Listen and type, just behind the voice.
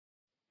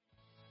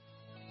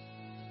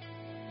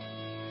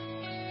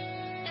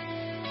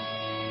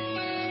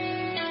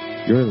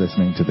You're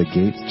listening to the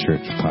Gates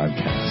Church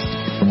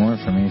podcast. For more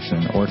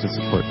information or to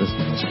support this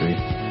ministry,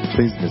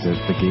 please visit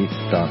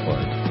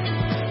thegate.org.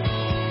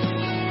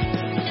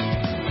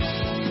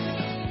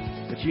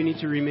 But you need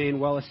to remain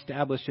well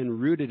established and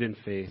rooted in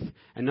faith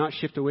and not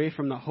shift away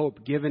from the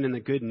hope given in the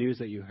good news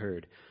that you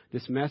heard.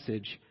 This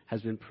message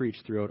has been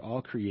preached throughout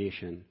all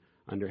creation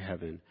under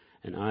heaven,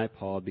 and I,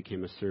 Paul,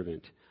 became a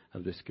servant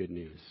of this good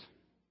news.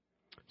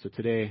 So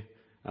today,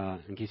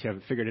 in case you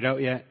haven't figured it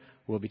out yet,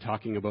 we'll be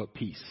talking about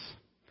peace.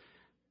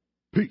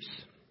 Peace.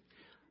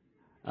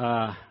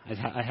 I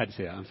had to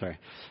say that. I'm sorry.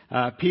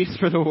 Peace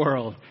for the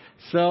world.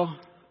 So,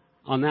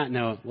 on that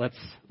note, let's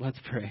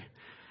pray.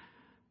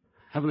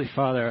 Heavenly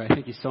Father, I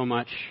thank you so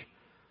much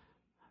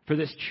for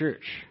this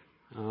church,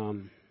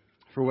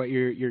 for what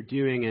you're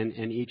doing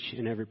in each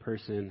and every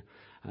person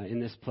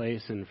in this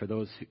place, and for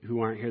those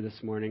who aren't here this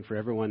morning, for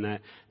everyone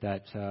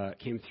that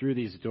came through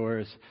these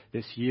doors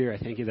this year. I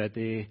thank you that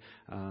they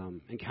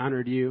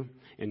encountered you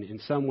in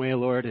some way,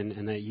 Lord,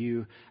 and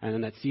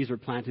that seeds were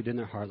planted in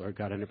their heart, Lord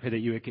God. And I pray that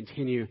you would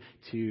continue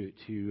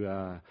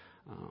to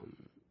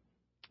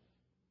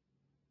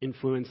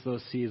influence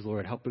those seeds,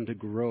 Lord. Help them to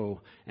grow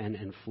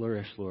and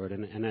flourish, Lord.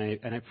 And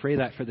I pray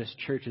that for this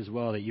church as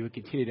well, that you would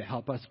continue to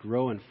help us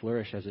grow and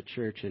flourish as a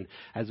church. And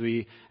as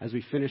we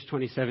finish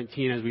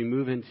 2017, as we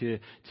move into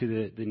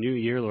the new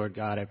year, Lord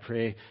God, I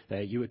pray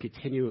that you would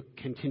continue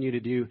to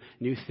do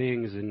new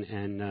things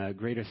and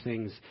greater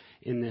things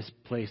in this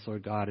place,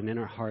 Lord God, and in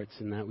our hearts,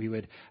 and that we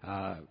would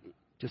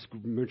just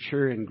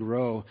mature and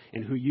grow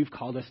in who you've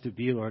called us to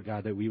be, Lord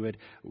God, that we would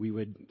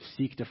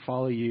seek to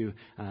follow you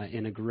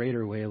in a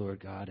greater way, Lord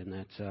God, and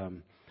that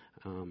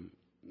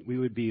we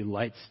would be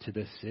lights to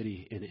this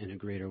city in a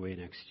greater way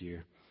next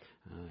year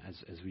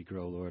as we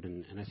grow, Lord.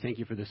 And I thank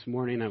you for this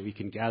morning, that we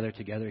can gather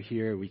together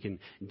here, we can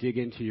dig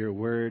into your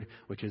word,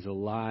 which is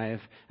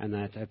alive, and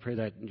that I pray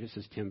that, just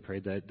as Tim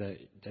prayed, that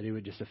it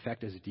would just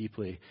affect us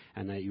deeply,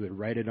 and that you would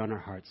write it on our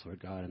hearts,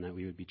 Lord God, and that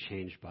we would be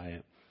changed by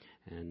it.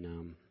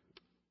 And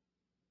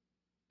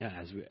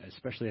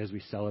especially as we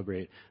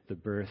celebrate the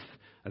birth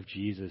of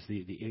Jesus,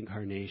 the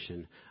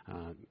incarnation,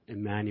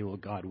 Emmanuel,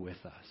 God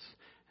with us.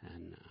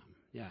 And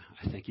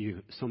I thank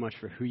you so much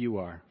for who you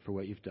are, for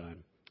what you've done.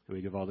 And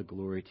we give all the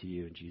glory to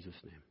you in Jesus'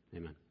 name.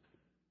 Amen.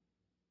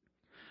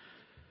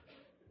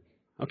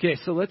 Okay,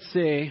 so let's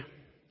say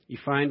you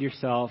find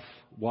yourself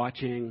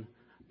watching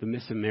the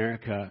Miss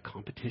America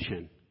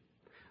competition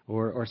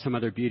or some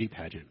other beauty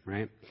pageant,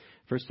 right?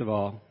 First of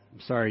all,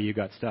 I'm sorry you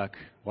got stuck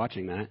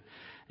watching that.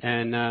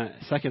 And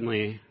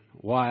secondly,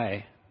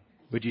 why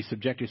would you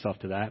subject yourself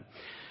to that?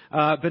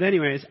 But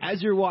anyways,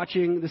 as you're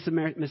watching this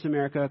Miss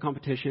America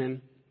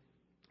competition,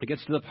 it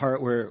gets to the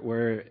part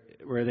where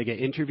they get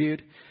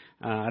interviewed.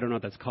 I don't know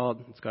what that's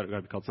called. It's got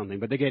to be called something.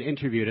 But they get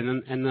interviewed,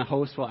 and the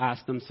host will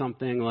ask them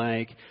something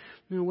like,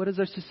 what does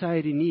our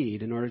society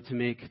need in order to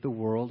make the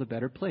world a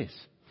better place?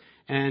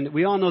 And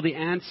we all know the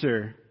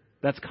answer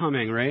that's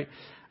coming, right?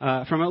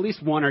 From at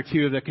least one or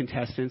two of the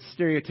contestants,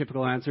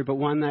 stereotypical answer, but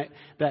one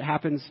that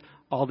happens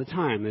all the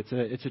time.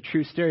 It's a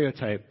true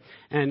stereotype.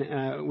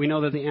 And we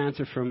know that the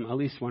answer from at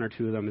least one or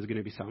two of them is going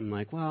to be something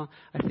like, well,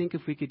 I think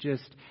if we could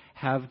just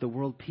have the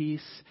world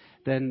peace,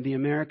 then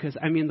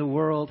the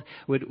world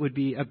would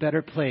be a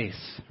better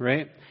place,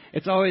 right?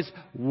 It's always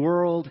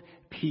world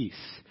peace.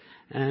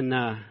 And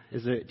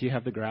do you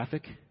have the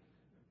graphic?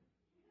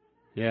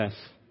 Yes.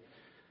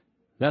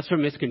 That's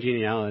from Miss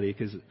Congeniality,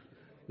 because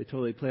they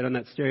totally played on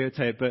that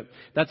stereotype, but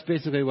that's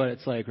basically what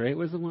it's like, right?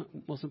 What is the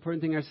most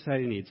important thing our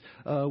society needs?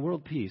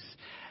 World peace.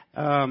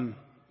 And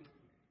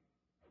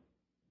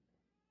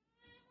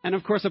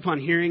of course, upon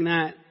hearing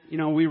that,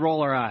 we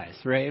roll our eyes,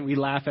 right? We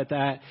laugh at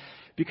that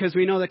because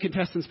we know that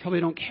contestants probably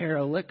don't care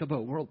a lick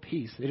about world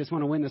peace. They just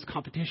want to win this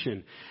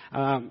competition.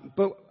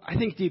 But I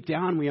think deep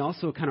down, we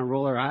also kind of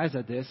roll our eyes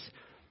at this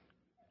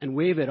and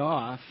wave it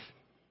off,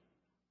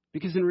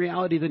 because in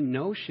reality, the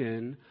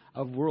notion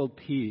of world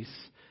peace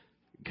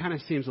kind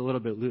of seems a little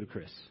bit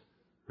ludicrous,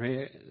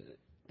 right?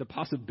 The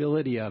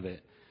possibility of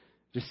it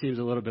just seems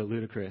a little bit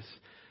ludicrous.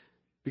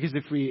 Because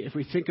if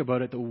we think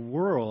about it, the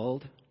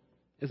world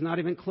is not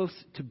even close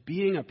to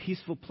being a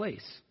peaceful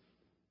place.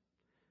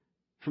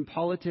 From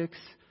politics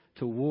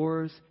to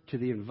wars, to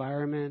the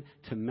environment,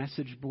 to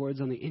message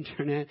boards on the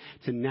internet,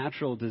 to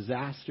natural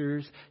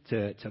disasters,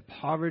 to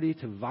poverty,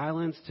 to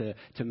violence,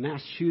 to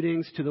mass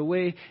shootings, to the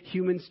way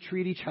humans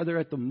treat each other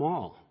at the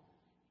mall.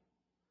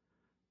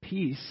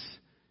 Peace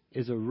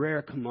is a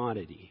rare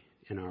commodity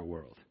in our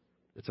world.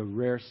 It's a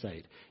rare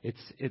sight.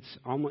 It's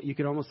almost, you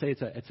could almost say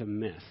it's a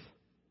myth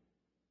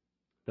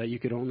that you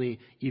could only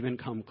even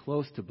come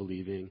close to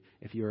believing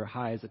if you were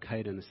high as a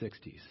kite in the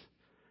 60s,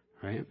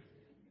 right?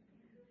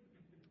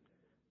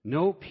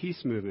 No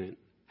peace movement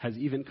has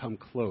even come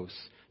close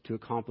to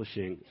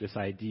accomplishing this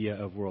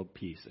idea of world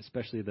peace,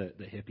 especially the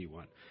hippie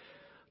one.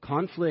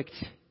 Conflict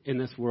in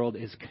this world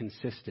is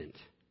consistent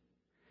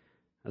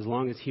as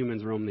long as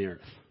humans roam the earth.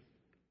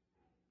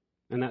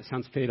 And that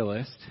sounds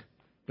fatalist,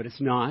 but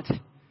it's not.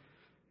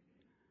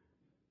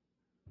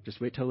 Just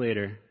wait till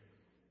later.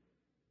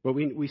 But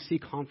we see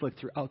conflict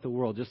throughout the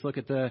world. Just look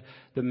at the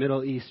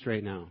Middle East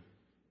right now.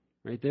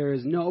 Right? There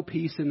is no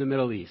peace in the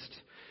Middle East.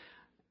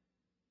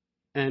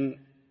 And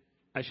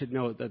I should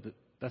note that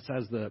that's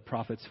as the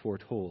prophets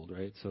foretold,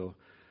 right? So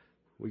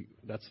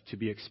that's to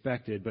be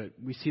expected. But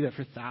we see that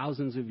for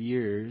thousands of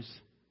years,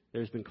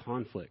 there's been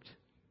conflict.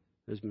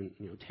 There's been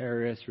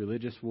terrorists,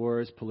 religious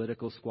wars,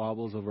 political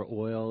squabbles over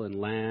oil and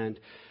land.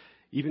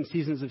 Even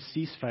seasons of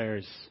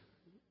ceasefires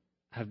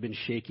have been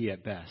shaky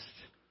at best.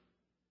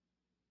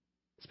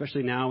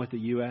 Especially now with the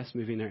U.S.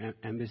 moving their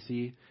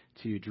embassy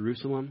to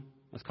Jerusalem.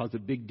 That's caused a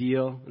big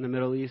deal in the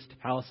Middle East.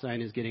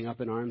 Palestine is getting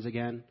up in arms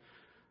again.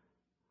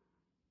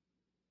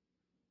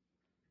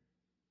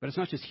 But it's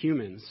not just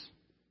humans,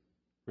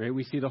 right?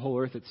 We see the whole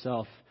earth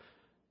itself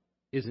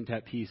isn't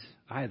at peace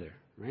either,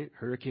 right?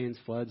 Hurricanes,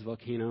 floods,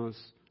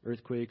 volcanoes,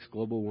 earthquakes,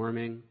 global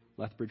warming,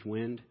 Lethbridge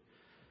wind.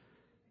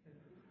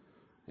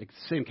 Like,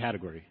 same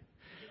category.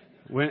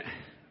 Right?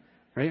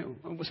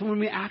 So when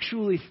we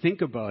actually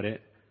think about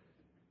it,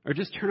 or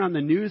just turn on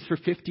the news for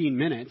 15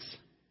 minutes,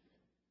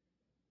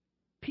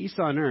 peace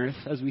on earth,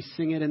 as we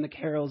sing it in the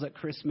carols at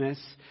Christmas,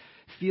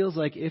 feels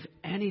like, if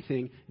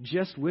anything,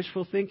 just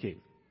wishful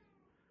thinking.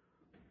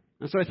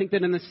 And so I think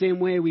that in the same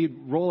way we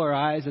roll our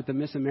eyes at the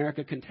Miss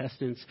America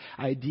contestants'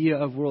 idea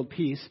of world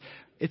peace,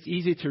 it's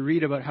easy to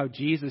read about how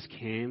Jesus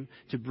came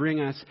to bring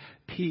us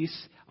peace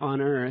on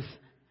earth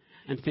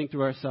and think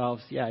to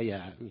ourselves,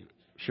 yeah,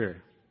 sure.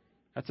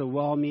 That's a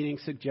well-meaning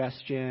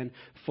suggestion,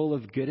 full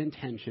of good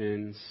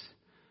intentions,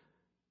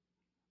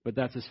 but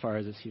that's as far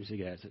as it seems to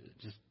get. It's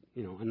just,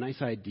 a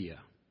nice idea.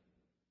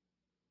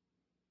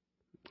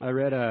 I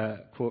read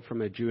a quote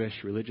from a Jewish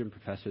religion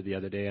professor the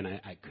other day, and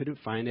I couldn't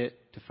find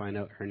it to find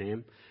out her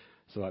name,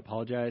 so I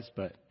apologize,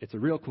 but it's a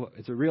real quote.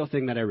 It's a real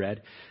thing that I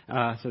read,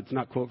 so it's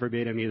not quote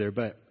verbatim either,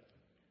 but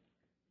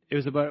it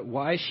was about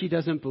why she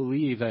doesn't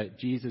believe that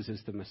Jesus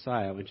is the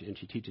Messiah. And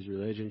she teaches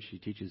religion, she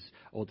teaches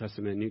Old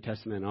Testament, New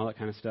Testament, and all that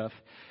kind of stuff.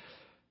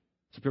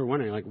 So people were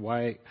wondering,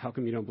 why, how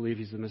come you don't believe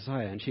he's the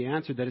Messiah? And she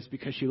answered that it's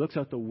because she looks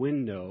out the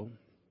window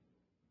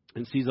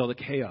and sees all the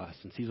chaos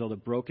and sees all the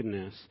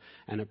brokenness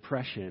and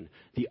oppression,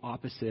 the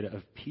opposite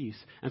of peace.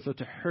 And so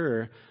to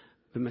her,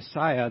 the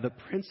Messiah, the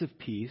Prince of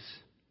Peace,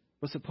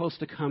 was supposed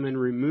to come and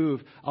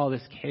remove all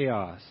this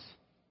chaos.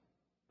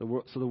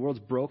 So the world's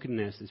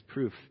brokenness is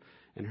proof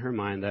in her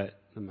mind that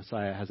the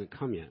Messiah hasn't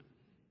come yet.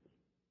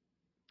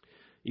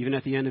 Even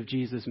at the end of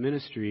Jesus'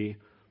 ministry,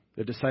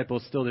 the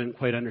disciples still didn't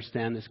quite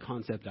understand this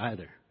concept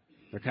either.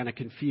 They're kind of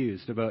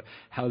confused about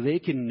how they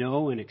can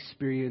know and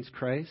experience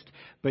Christ,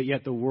 but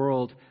yet the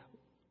world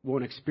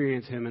won't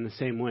experience him in the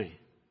same way.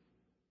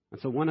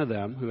 And so one of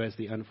them, who has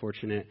the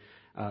unfortunate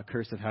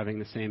curse of having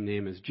the same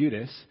name as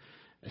Judas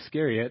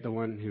Iscariot, the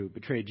one who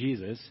betrayed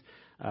Jesus,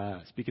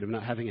 speaking of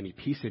not having any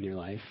peace in your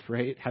life,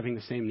 right? Having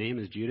the same name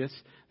as Judas,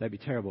 that'd be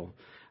terrible.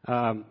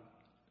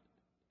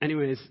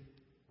 Anyways,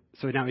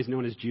 so now he's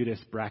known as Judas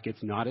brackets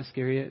not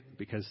Iscariot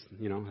because,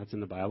 that's in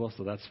the Bible,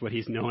 so that's what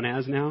he's known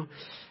as now.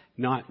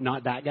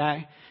 Not that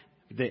guy,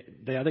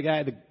 the other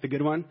guy, the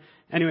good one.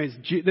 Anyways,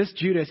 this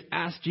Judas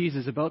asked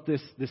Jesus about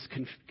this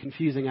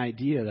confusing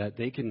idea that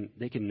they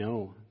can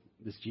know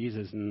this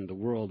Jesus and the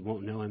world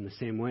won't know him the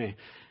same way.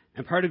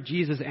 And part of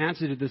Jesus'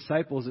 answer to the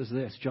disciples is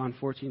this, John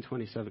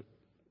 14:27.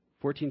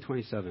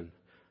 It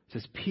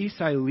says, "Peace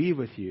I leave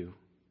with you,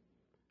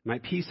 my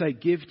peace I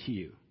give to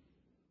you.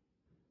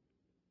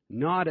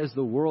 Not as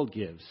the world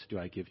gives do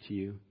I give to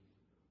you.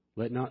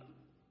 Let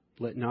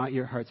not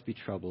your hearts be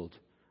troubled,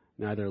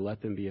 neither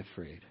let them be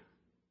afraid."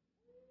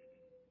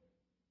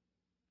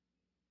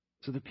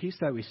 So the peace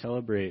that we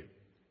celebrate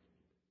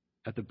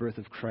at the birth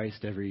of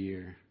Christ every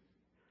year,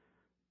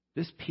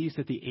 this peace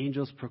that the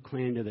angels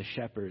proclaim to the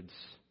shepherds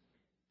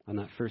on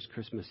that first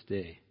Christmas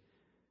day,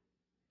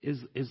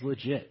 is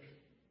legit.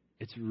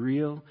 It's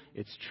real.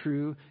 It's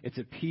true. It's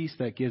a peace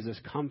that gives us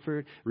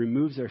comfort,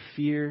 removes our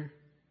fear.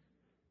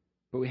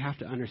 But we have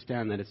to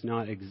understand that it's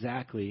not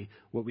exactly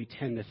what we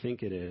tend to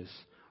think it is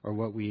or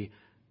what we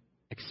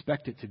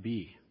expect it to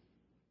be.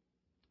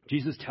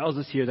 Jesus tells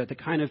us here that the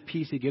kind of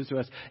peace he gives to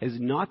us is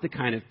not the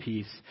kind of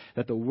peace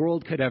that the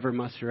world could ever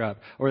muster up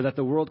or that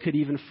the world could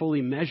even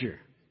fully measure.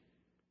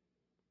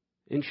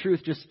 In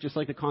truth, just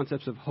like the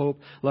concepts of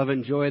hope, love,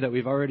 and joy that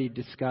we've already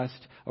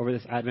discussed over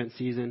this Advent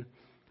season,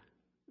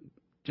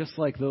 just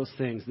like those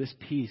things, this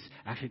peace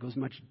actually goes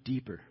much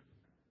deeper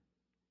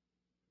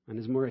and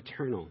is more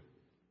eternal.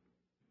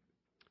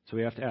 So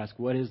we have to ask,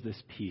 what is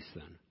this peace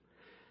then?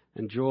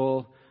 And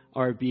Joel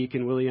R. Beek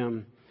and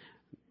William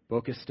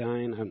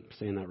Boekestein, I'm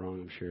saying that wrong,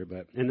 I'm sure,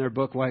 but in their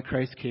book, Why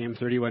Christ Came,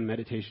 31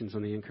 Meditations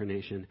on the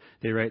Incarnation,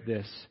 they write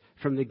this.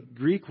 From the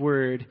Greek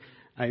word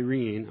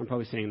Irene, I'm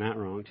probably saying that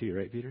wrong too,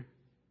 right, Peter?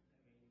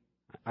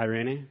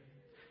 Irene?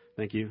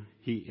 Thank you.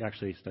 He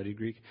actually studied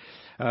Greek.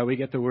 We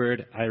get the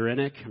word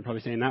Irenic. I'm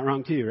probably saying that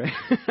wrong too,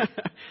 right?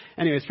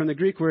 Anyways, from the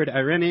Greek word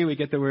Irene, we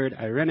get the word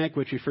Irenic,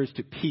 which refers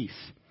to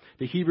peace.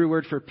 The Hebrew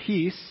word for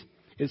peace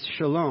is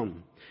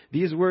shalom.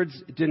 These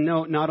words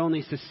denote not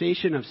only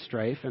cessation of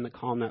strife and the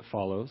calm that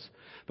follows,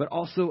 but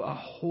also a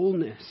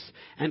wholeness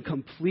and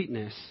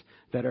completeness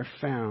that are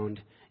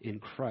found in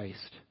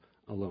Christ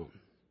alone.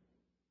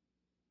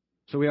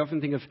 So we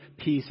often think of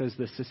peace as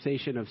the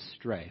cessation of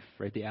strife,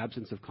 right? The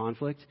absence of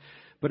conflict.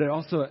 But it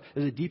also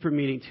has a deeper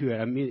meaning to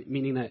it, a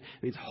meaning that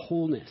means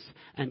wholeness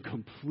and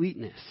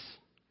completeness.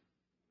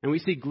 And we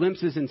see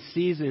glimpses and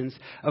seasons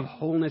of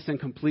wholeness and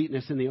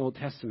completeness in the Old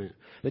Testament.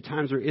 The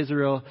times where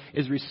Israel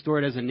is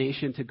restored as a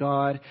nation to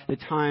God. The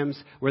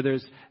times where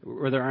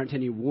there aren't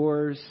any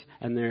wars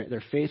and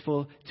they're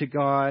faithful to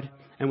God.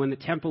 And when the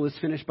temple is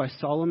finished by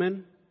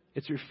Solomon,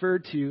 it's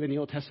referred to in the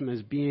Old Testament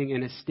as being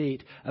in a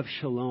state of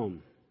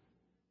shalom,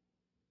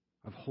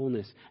 of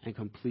wholeness and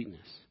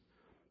completeness.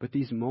 But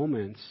these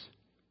moments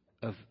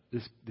of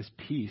this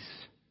peace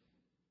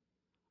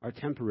are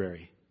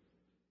temporary.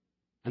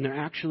 And they're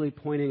actually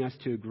pointing us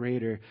to a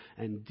greater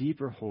and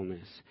deeper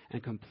wholeness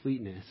and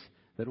completeness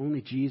that only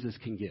Jesus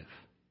can give.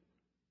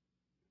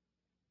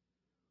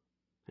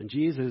 And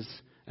Jesus,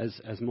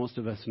 as most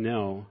of us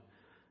know,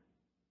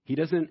 he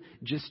doesn't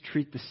just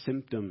treat the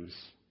symptoms.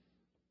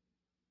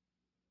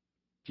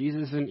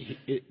 Jesus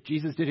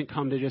didn't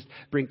come to just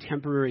bring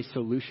temporary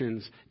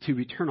solutions to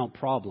eternal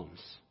problems.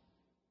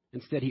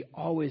 Instead, he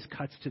always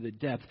cuts to the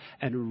depth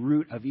and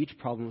root of each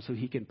problem so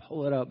he can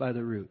pull it out by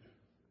the root.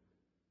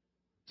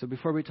 So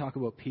before we talk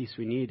about peace,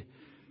 we need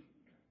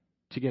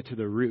to get to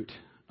the root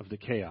of the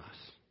chaos.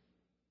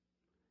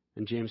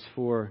 And James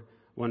 4,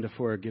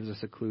 1-4 gives us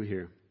a clue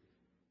here.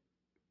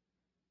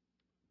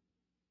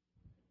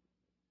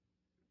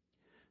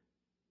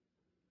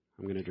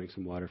 I'm going to drink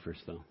some water first,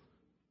 though.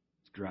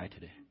 It's dry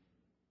today.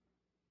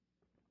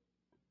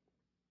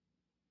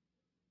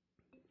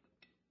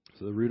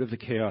 So the root of the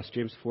chaos,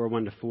 James 4,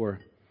 1-4.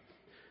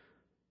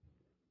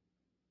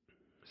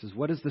 Says,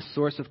 what is the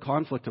source of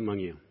conflict among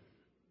you?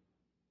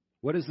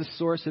 What is the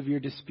source of your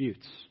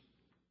disputes?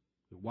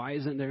 Why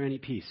isn't there any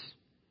peace?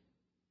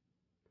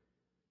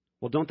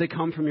 Well, don't they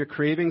come from your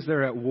cravings that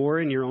are at war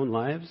in your own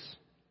lives?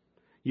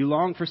 You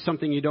long for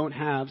something you don't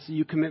have, so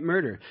you commit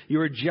murder. You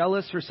are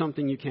jealous for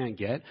something you can't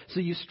get, so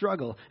you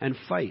struggle and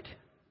fight.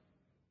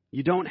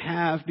 You don't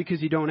have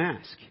because you don't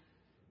ask.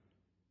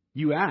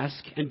 You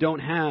ask and don't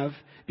have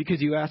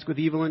because you ask with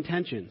evil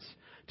intentions,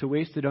 to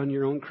waste it on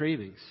your own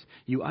cravings.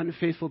 You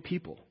unfaithful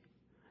people.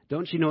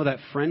 Don't you know that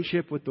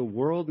friendship with the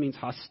world means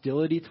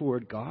hostility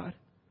toward God?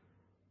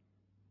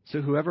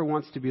 So whoever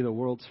wants to be the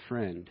world's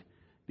friend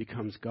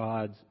becomes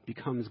God's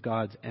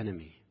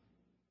enemy.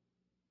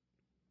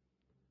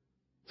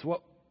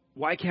 So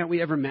why can't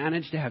we ever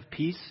manage to have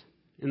peace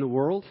in the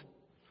world?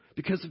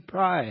 Because of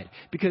pride,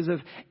 because of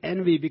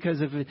envy,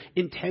 because of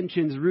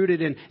intentions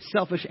rooted in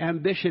selfish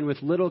ambition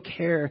with little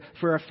care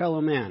for our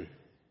fellow man.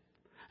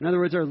 In other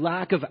words, our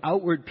lack of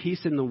outward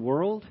peace in the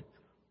world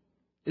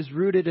is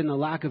rooted in the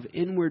lack of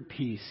inward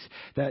peace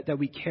that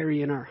we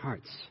carry in our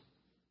hearts.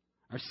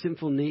 Our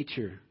sinful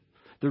nature.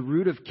 The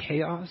root of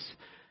chaos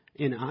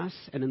in us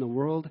and in the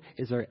world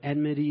is our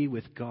enmity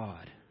with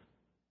God.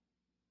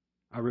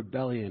 Our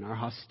rebellion, our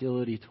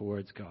hostility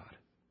towards God.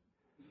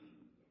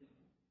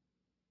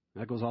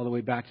 That goes all the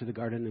way back to the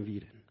Garden of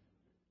Eden.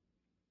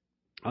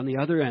 On the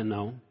other end,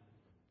 though,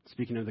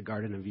 speaking of the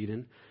Garden of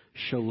Eden,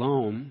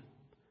 shalom,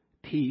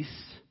 peace,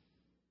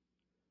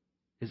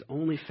 is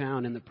only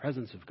found in the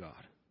presence of God.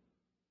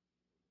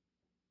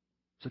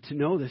 So to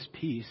know this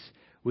peace,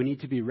 we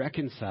need to be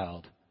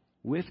reconciled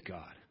with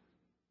God.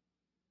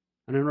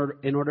 And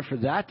in order for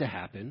that to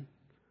happen,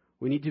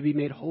 we need to be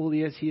made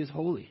holy as He is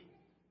holy.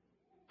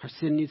 Our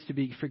sin needs to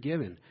be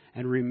forgiven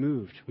and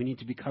removed. We need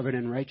to be covered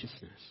in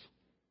righteousness.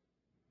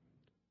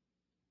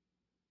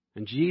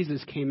 And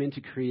Jesus came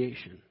into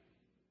creation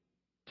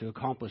to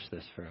accomplish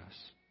this for us.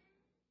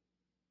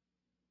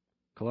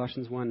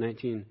 Colossians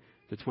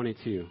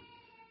 1:19-22.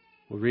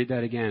 We'll read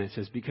that again. It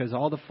says, because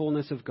all the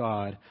fullness of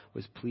God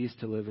was pleased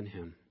to live in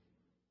Him.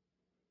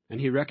 And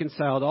He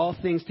reconciled all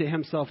things to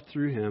Himself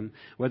through Him,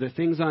 whether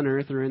things on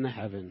earth or in the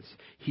heavens.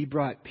 He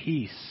brought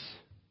peace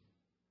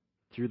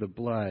through the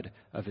blood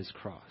of His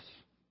cross.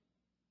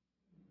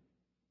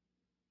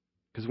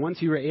 Because once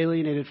you were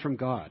alienated from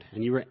God,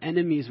 and you were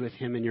enemies with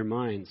Him in your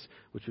minds,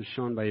 which was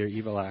shown by your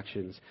evil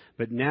actions,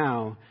 but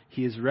now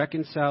He has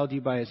reconciled you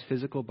by His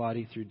physical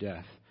body through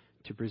death,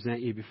 to present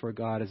you before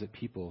God as a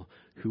people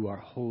who are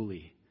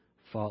holy,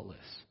 faultless,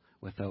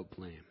 without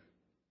blame.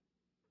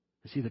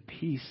 You see, the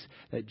peace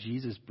that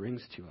Jesus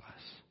brings to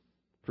us,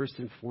 first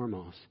and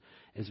foremost,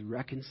 is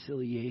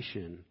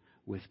reconciliation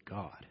with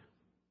God.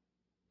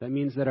 That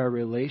means that our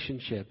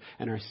relationship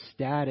and our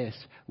status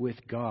with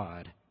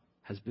God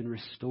has been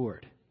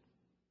restored.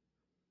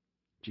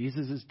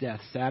 Jesus' death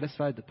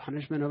satisfied the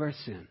punishment of our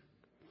sin,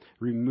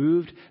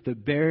 removed the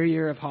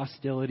barrier of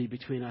hostility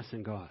between us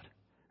and God.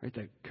 Right,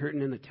 the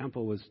curtain in the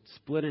temple was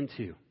split in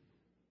two.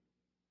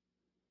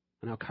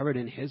 And now covered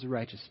in His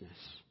righteousness,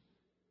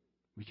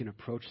 we can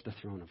approach the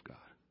throne of God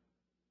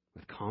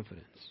with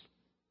confidence.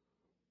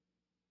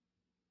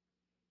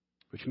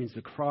 Which means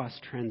the cross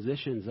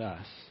transitions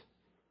us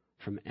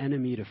from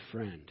enemy to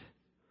friend,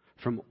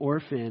 from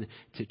orphan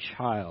to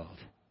child,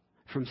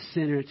 from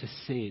sinner to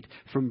saint,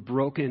 from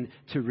broken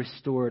to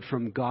restored,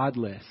 from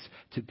godless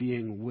to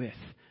being with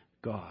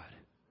God.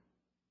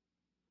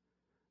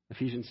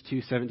 Ephesians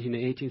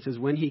 2:17-18 says,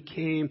 when he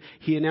came,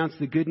 he announced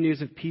the good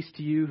news of peace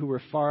to you who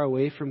were far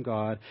away from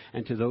God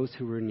and to those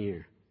who were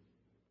near.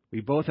 We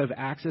both have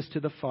access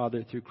to the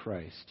Father through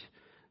Christ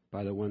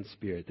by the one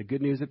Spirit. The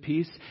good news of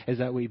peace is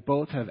that we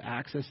both have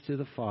access to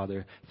the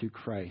Father through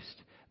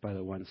Christ by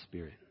the one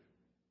Spirit.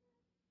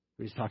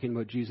 He's talking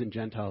about Jews and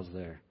Gentiles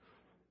there.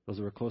 Those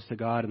who were close to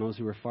God and those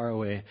who were far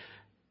away.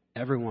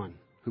 Everyone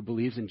who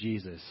believes in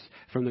Jesus,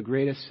 from the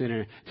greatest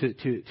sinner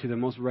to the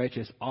most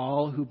righteous,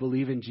 all who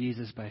believe in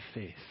Jesus by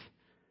faith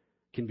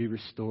can be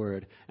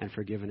restored and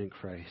forgiven in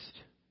Christ.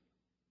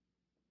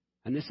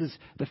 And this is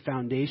the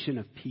foundation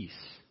of peace.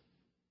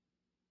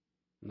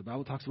 When the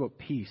Bible talks about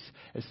peace,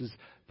 this is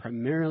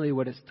primarily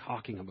what it's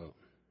talking about.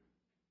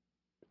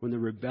 When the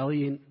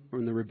rebellion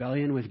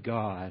with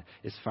God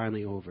is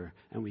finally over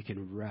and we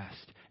can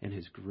rest in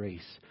His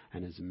grace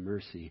and His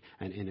mercy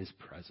and in His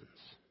presence.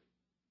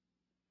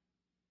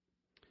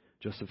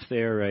 Joseph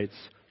Thayer writes,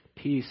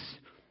 peace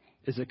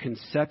is a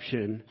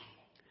conception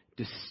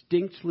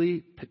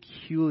distinctly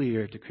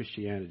peculiar to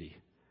Christianity,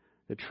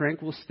 the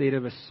tranquil state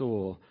of a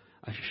soul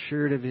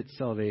assured of its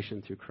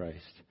salvation through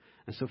Christ,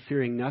 and so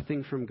fearing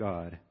nothing from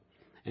God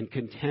and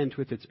content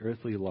with its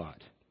earthly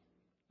lot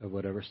of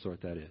whatever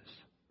sort that is.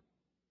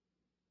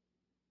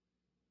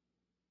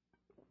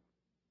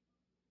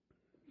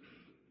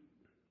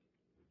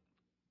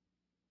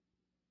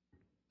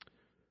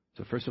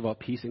 So first of all,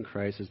 peace in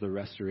Christ is the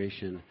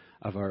restoration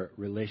of our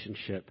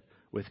relationship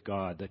with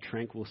God, the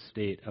tranquil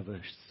state of a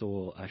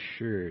soul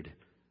assured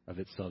of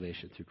its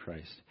salvation through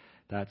Christ.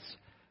 That's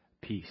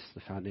peace,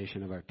 the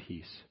foundation of our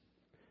peace.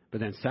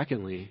 But then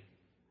secondly,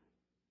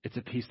 it's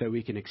a peace that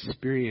we can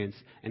experience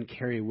and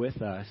carry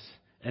with us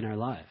in our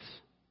lives.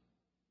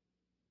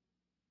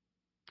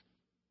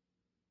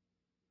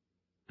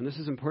 And this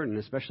is important,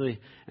 especially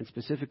and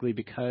specifically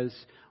because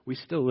we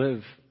still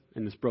live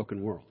in this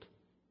broken world.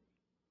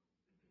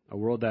 A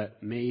world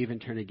that may even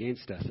turn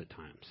against us at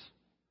times.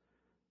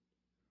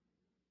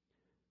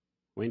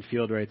 Wayne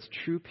Field writes,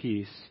 true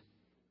peace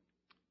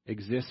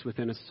exists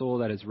within a soul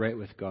that is right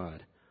with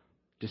God,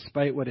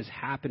 despite what is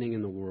happening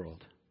in the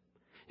world.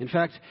 In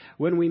fact,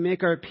 when we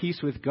make our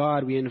peace with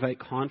God, we invite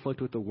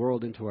conflict with the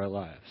world into our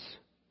lives.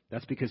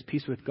 That's because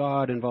peace with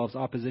God involves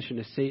opposition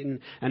to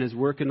Satan and his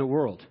work in the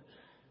world.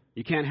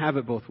 You can't have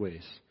it both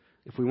ways.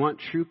 If we want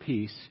true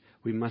peace,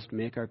 we must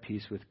make our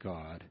peace with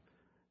God,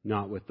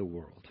 not with the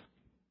world.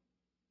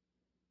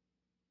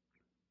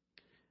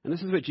 And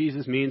this is what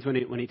Jesus means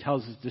when he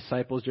tells his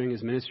disciples during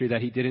his ministry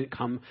that he didn't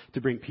come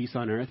to bring peace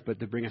on earth, but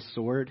to bring a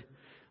sword.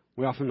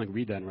 We often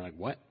read that and we're like,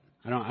 what?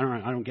 I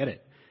don't get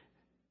it.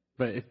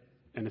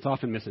 And it's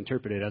often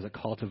misinterpreted as a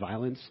call to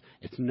violence.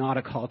 It's not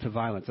a call to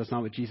violence. That's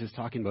not what Jesus is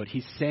talking about.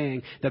 He's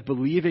saying that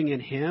believing in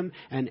Him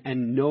and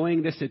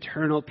knowing this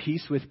eternal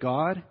peace with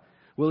God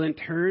will in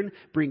turn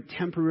bring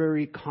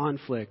temporary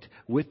conflict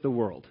with the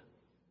world.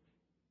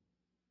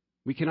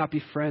 We cannot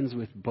be friends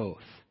with both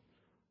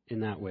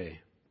in that way.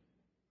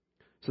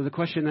 So the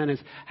question then is,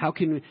 how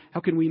can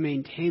we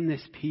maintain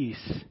this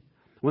peace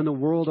when the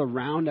world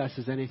around us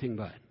is anything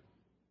but?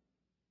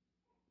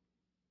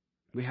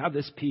 We have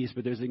this peace,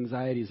 but there's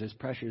anxieties, there's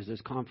pressures,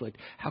 there's conflict.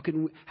 How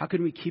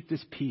can we keep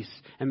this peace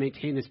and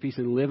maintain this peace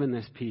and live in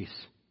this peace?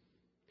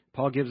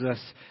 Paul gives us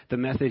the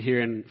method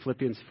here in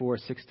Philippians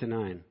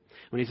 4:6-9.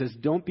 When he says,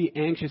 don't be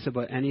anxious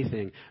about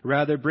anything.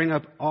 Rather, bring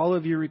up all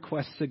of your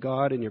requests to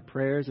God in your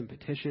prayers and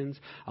petitions,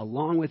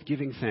 along with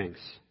giving thanks.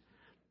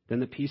 Then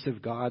the peace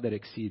of God that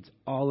exceeds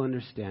all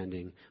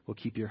understanding will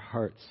keep your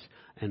hearts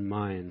and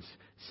minds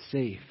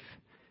safe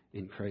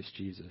in Christ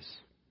Jesus.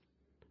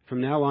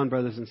 From now on,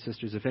 brothers and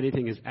sisters, if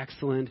anything is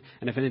excellent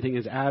and if anything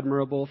is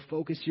admirable,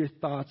 focus your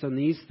thoughts on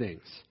these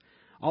things.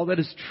 All that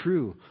is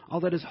true, all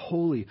that is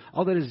holy,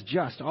 all that is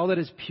just, all that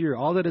is pure,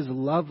 all that is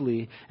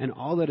lovely, and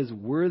all that is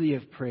worthy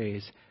of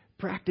praise,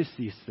 practice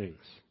these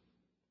things.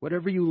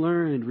 Whatever you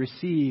learned,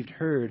 received,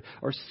 heard,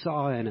 or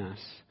saw in us,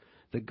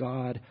 the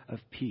God of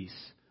peace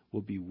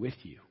will be with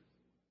you.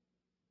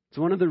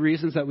 So one of the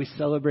reasons that we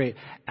celebrate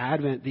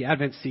Advent, the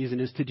Advent season,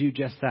 is to do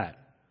just that.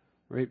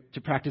 Right?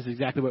 To practice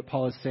exactly what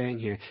Paul is saying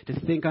here. To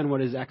think on what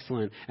is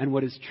excellent and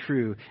what is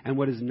true and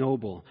what is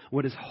noble,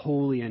 what is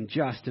holy and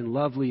just and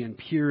lovely and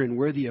pure and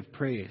worthy of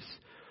praise.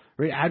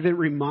 Right? Advent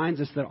reminds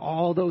us that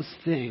all those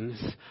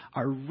things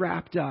are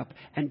wrapped up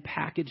and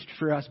packaged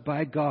for us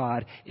by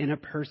God in a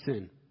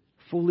person.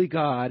 Fully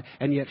God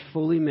and yet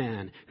fully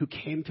man, who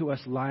came to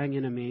us lying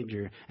in a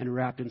manger and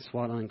wrapped in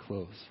swaddling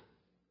clothes.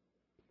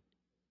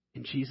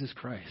 In Jesus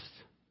Christ.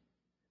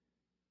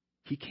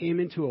 He came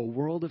into a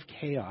world of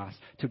chaos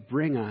to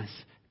bring us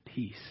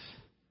peace.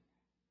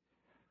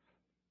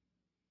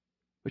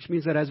 Which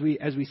means that as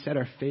we set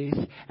our faith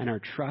and our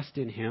trust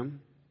in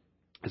Him,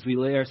 as we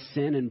lay our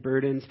sin and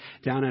burdens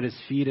down at His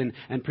feet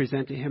and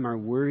present to Him our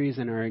worries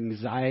and our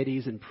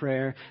anxieties in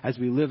prayer, as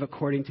we live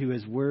according to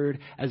His Word,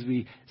 as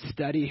we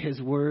study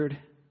His Word,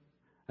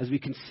 as we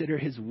consider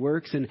His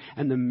works and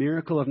the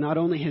miracle of not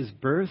only His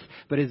birth,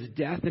 but His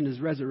death and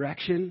His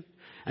resurrection,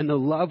 and the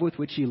love with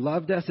which he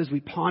loved us, as we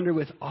ponder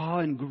with awe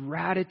and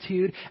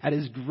gratitude at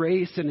his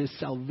grace and his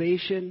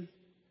salvation.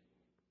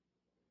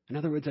 In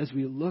other words, as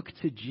we look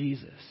to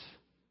Jesus,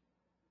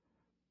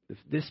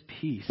 this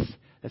peace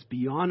that's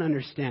beyond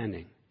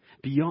understanding,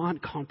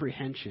 beyond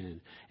comprehension,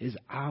 is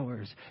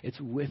ours. It's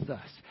with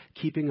us,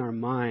 keeping our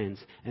minds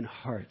and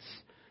hearts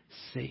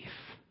safe.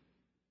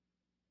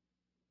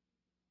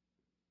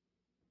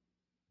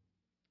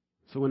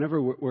 So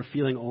whenever we're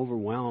feeling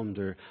overwhelmed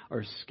or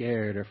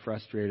scared or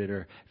frustrated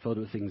or filled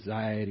with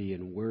anxiety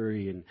and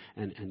worry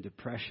and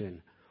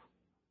depression,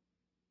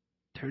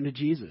 turn to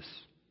Jesus.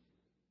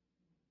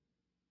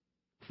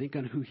 Think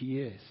on who he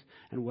is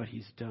and what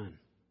he's done.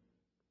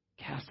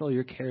 Cast all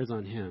your cares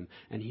on him,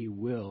 and he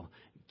will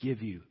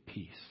give you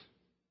peace.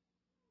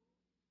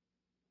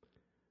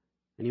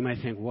 And you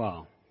might think,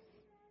 well,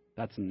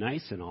 that's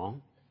nice and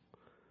all,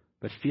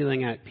 but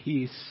feeling at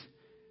peace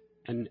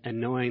and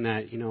knowing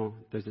that,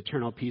 there's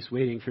eternal peace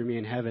waiting for me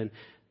in heaven,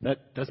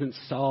 that doesn't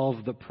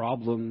solve the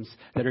problems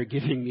that are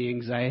giving me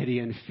anxiety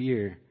and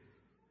fear.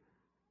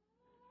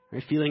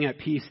 Right? Feeling at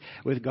peace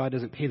with God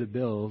doesn't pay the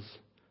bills.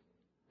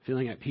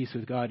 Feeling at peace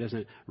with God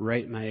doesn't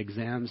write my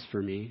exams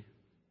for me,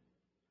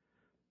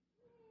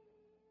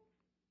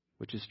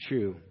 which is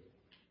true.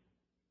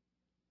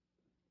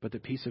 But the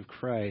peace of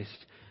Christ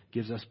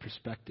gives us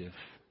perspective,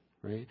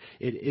 right?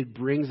 It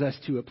brings us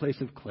to a place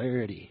of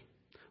clarity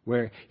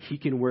where he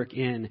can work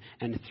in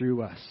and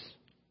through us,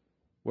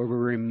 where we're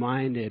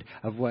reminded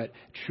of what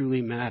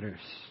truly matters.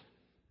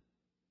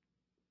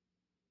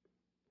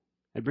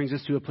 It brings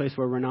us to a place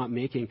where we're not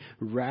making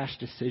rash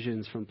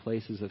decisions from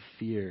places of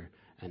fear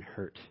and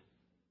hurt.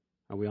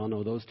 And we all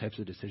know those types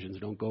of decisions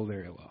don't go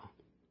very well.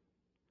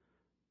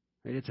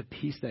 Right? It's a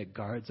peace that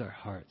guards our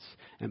hearts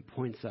and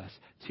points us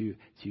to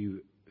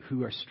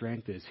who our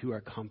strength is, who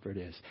our comfort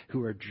is,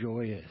 who our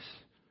joy is,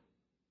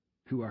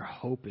 who our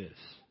hope is.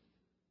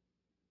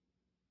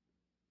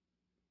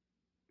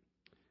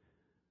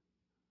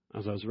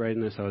 As I was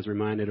writing this, I was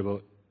reminded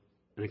about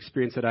an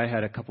experience that I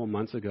had a couple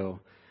months ago.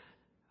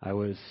 I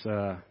was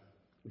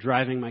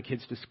driving my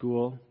kids to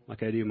school,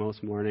 like I do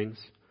most mornings,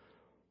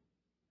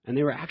 and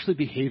they were actually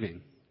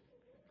behaving.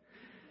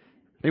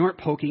 They weren't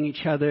poking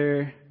each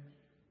other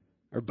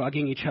or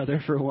bugging each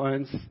other for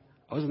once.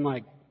 I wasn't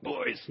like,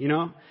 boys,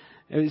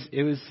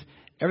 It was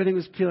everything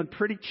was feeling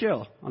pretty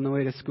chill on the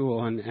way to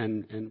school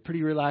and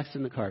pretty relaxed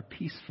in the car,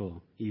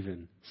 peaceful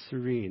even,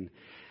 serene.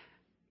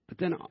 But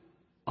then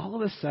all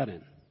of a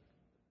sudden,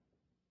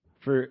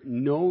 for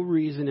no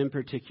reason in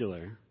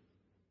particular,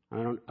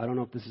 I don't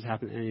know if this has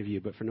happened to any of you,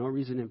 but for no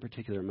reason in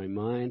particular, my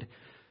mind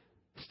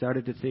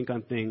started to think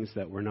on things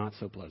that were not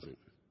so pleasant.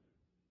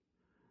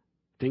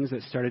 Things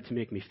that started to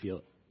make me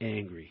feel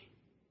angry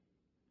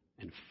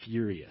and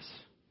furious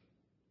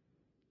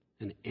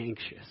and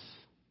anxious.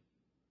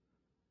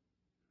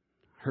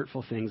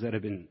 Hurtful things that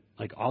have been,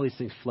 like all these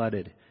things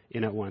flooded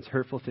in at once.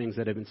 Hurtful things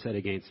that have been said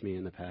against me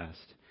in the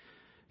past.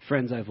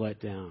 Friends I've let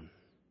down.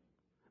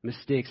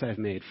 Mistakes I've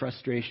made,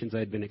 frustrations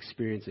I'd been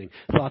experiencing,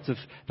 thoughts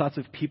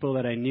of people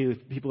that I knew,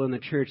 people in the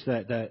church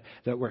that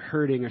were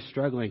hurting or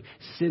struggling,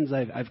 sins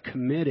I've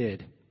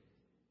committed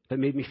that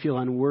made me feel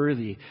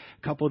unworthy,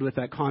 coupled with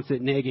that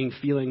constant nagging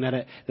feeling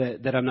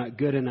that I'm not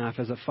good enough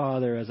as a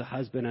father, as a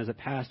husband, as a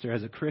pastor,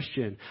 as a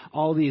Christian.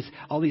 All these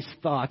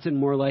thoughts and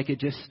more like it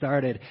just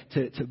started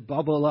to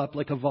bubble up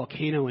like a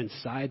volcano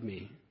inside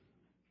me.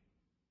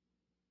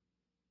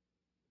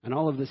 And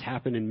all of this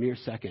happened in mere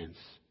seconds.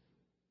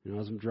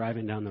 As I'm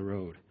driving down the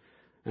road.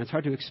 And it's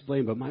hard to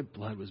explain, but my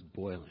blood was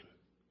boiling.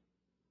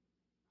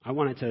 I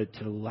wanted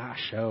to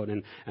lash out,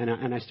 and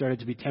I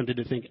started to be tempted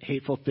to think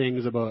hateful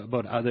things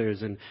about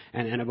others and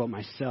about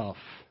myself.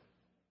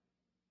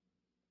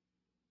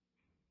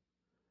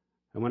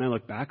 And when I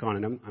look back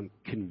on it, I'm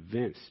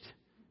convinced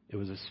it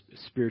was a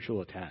spiritual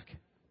attack.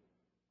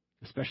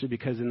 Especially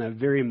because in that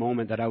very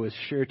moment that I was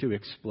sure to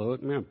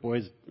explode,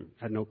 boys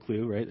had no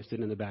clue, right? They're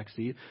sitting in the back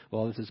seat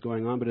while this is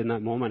going on, but in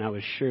that moment I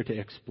was sure to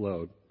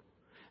explode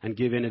and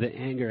give in to the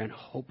anger and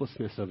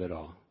hopelessness of it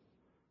all.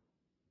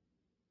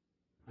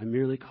 I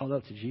merely called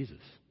out to Jesus.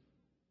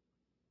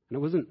 And it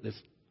wasn't this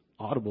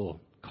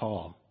audible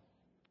call.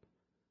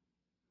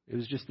 It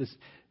was just this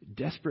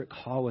desperate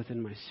call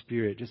within my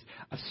spirit, just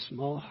a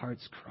small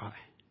heart's cry.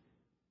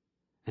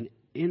 And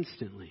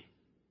instantly,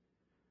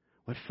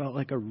 what felt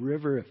like a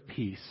river of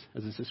peace,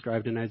 as is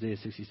described in Isaiah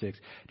 66,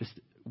 just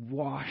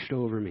washed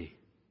over me.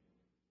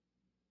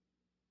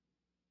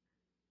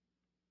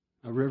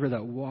 A river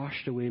that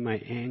washed away my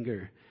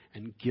anger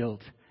and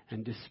guilt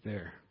and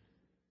despair.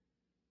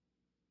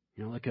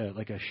 Like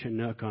a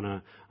Chinook on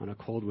a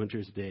cold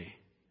winter's day.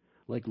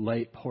 Like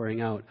light pouring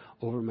out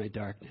over my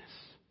darkness.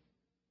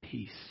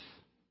 Peace.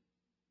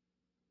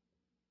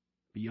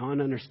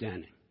 Beyond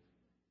understanding.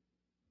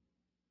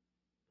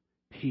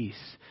 Peace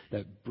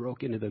that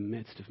broke into the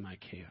midst of my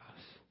chaos.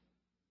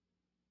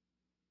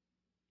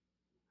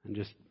 And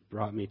just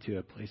brought me to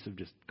a place of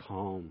just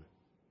calm,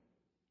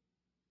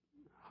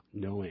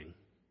 knowing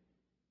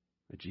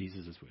that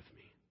Jesus is with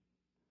me.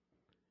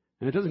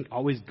 And it doesn't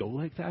always go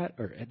like that,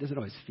 or it doesn't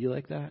always feel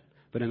like that,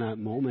 But in that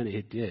moment,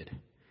 it did.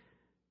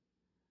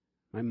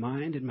 My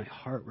mind and my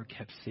heart were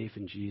kept safe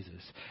in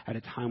Jesus at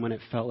a time when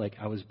it felt like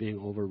I was being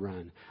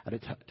overrun, at a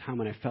time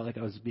when I felt like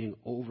I was being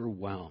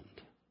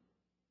overwhelmed.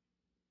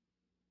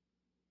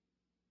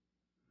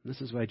 And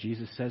this is why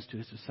Jesus says to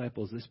his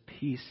disciples, this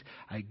peace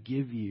I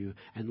give you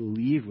and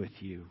leave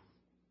with you.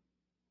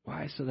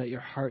 Why? So that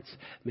your hearts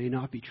may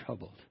not be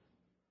troubled.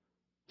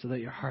 So that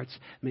your hearts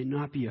may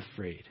not be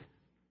afraid.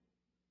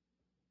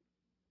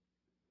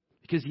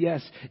 Because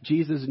yes,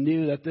 Jesus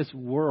knew that this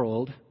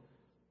world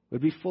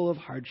would be full of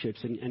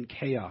hardships and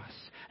chaos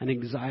and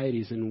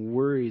anxieties and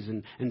worries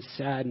and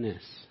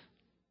sadness.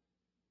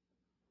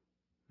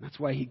 That's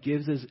why he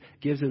gives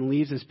and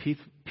leaves his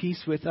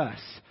peace with us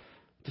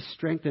to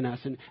strengthen us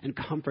and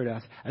comfort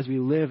us as we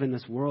live in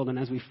this world and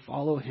as we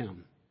follow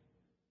him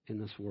in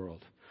this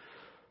world.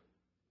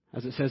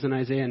 As it says in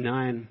Isaiah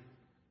 9,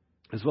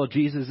 as well,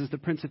 Jesus is the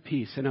Prince of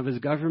Peace, and of his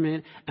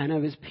government and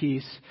of his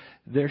peace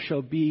there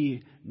shall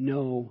be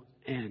no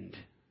end.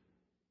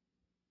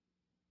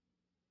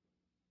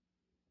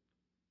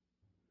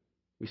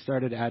 We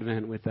started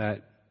Advent with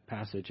that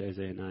passage,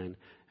 Isaiah 9,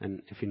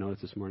 and if you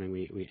notice this morning,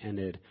 we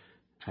ended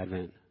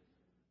Advent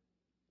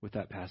with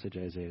that passage,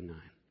 Isaiah 9.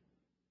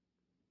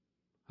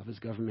 Of his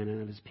government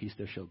and of his peace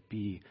there shall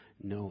be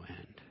no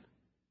end.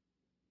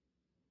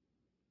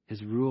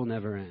 His rule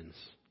never ends.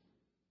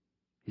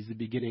 He's the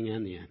beginning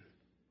and the end.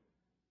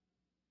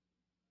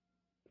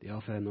 The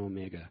Alpha and the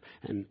Omega.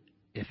 And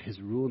if his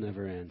rule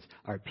never ends,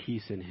 our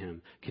peace in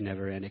him can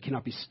never end. It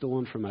cannot be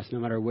stolen from us, no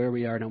matter where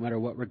we are, no matter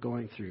what we're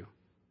going through.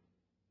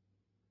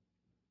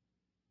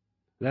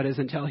 That is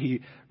until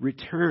he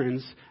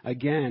returns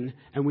again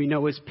and we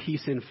know his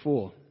peace in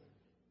full.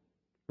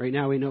 Right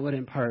now we know it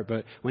in part,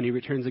 but when he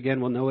returns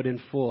again, we'll know it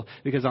in full.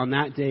 Because on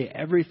that day,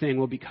 everything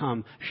will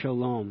become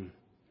shalom.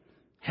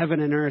 Heaven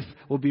and earth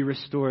will be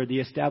restored.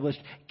 The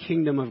established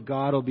kingdom of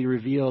God will be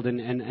revealed,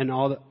 and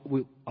all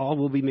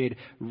will be made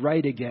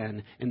right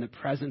again in the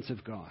presence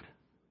of God.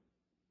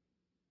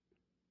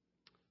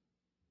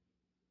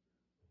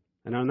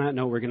 And on that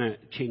note, we're going to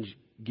change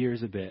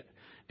gears a bit,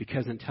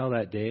 because until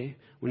that day,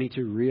 we need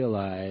to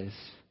realize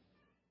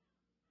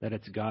that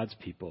it's God's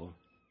people,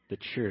 the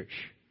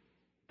church,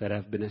 that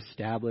have been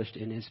established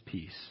in his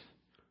peace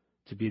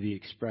to be the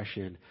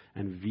expression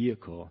and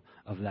vehicle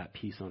of that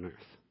peace on earth.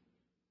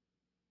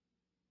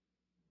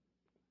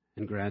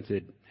 And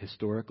granted,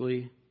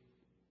 historically,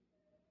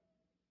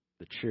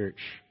 the church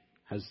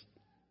has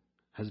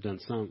done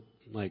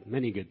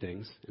many good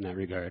things in that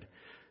regard,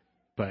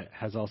 but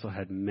has also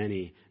had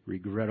many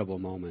regrettable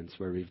moments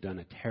where we've done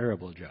a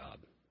terrible job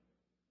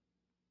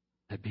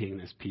at being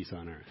this peace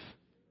on earth.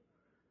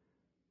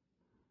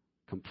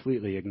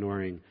 Completely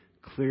ignoring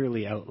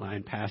clearly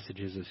outlined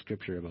passages of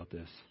Scripture about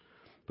this.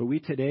 But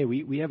today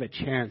we have a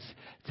chance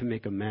to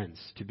make amends,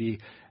 to be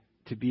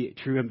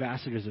true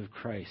ambassadors of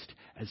Christ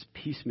as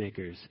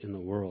peacemakers in the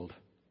world.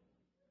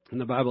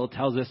 And the Bible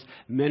tells us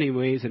many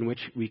ways in which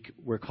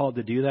we're called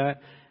to do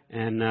that.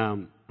 And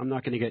I'm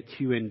not going to get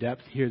too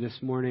in-depth here this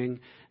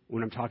morning.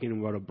 When I'm talking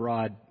about a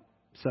broad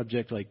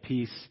subject like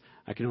peace,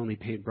 I can only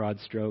paint broad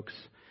strokes.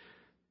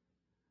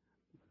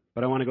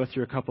 But I want to go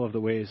through a couple of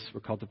the ways we're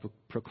called to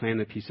proclaim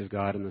the peace of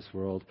God in this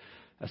world,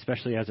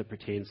 especially as it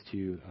pertains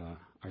to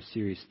our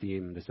series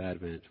theme this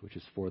Advent, which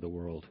is for the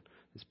world,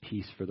 is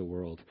peace for the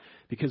world.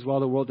 Because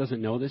while the world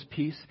doesn't know this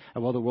peace,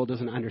 and while the world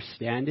doesn't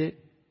understand it,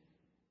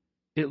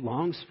 it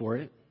longs for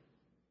it.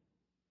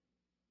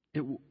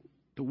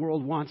 The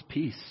world wants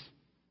peace.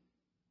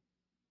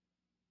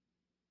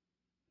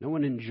 No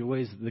one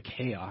enjoys the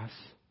chaos.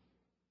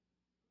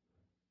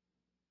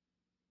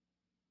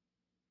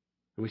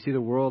 And we see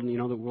the world,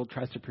 the world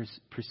tries to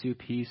pursue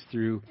peace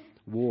through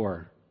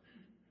war,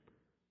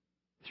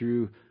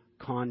 through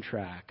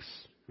contracts,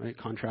 right?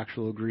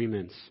 Contractual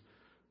agreements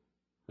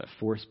that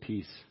force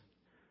peace,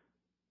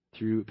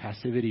 through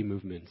passivity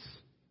movements,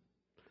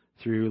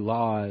 through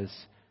laws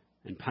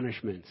and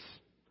punishments,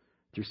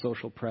 through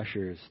social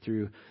pressures,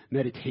 through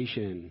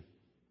meditation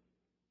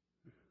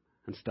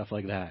and stuff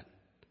like that.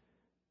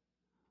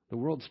 The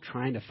world's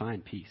trying to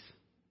find peace.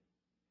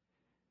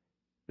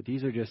 But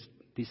these are just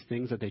these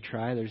things that they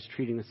try, they're just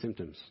treating the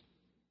symptoms,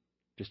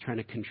 just trying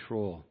to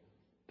control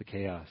the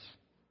chaos.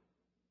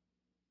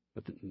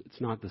 But it's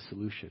not the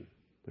solution.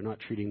 They're not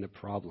treating the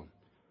problem.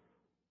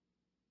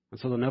 And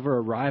so they'll never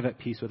arrive at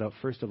peace without,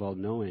 first of all,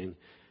 knowing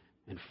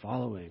and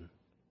following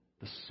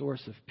the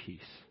source of peace.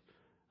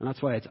 And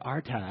that's why it's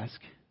our task,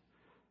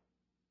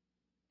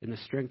 in the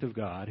strength of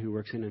God who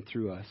works in and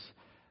through us,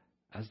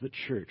 as the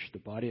church, the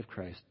body of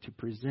Christ, to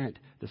present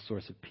the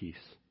source of peace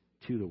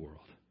to the world,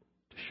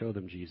 to show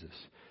them Jesus.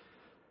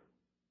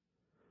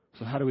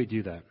 So how do we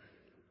do that?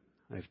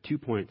 I have 2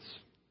 points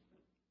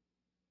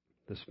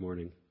this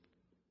morning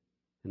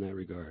in that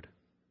regard.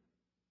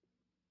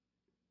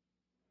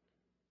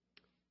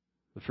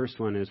 The first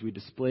one is we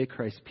display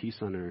Christ's peace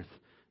on earth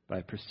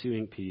by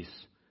pursuing peace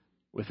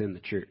within the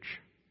church.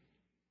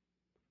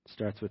 It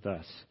starts with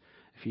us.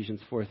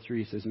 Ephesians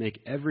 4:3 says,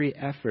 "Make every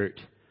effort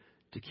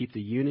to keep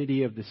the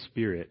unity of the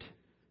Spirit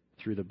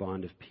through the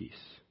bond of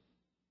peace."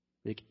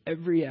 Make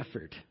every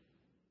effort.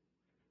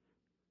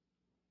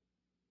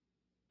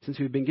 Since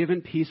we've been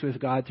given peace with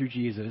God through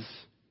Jesus,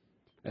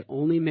 it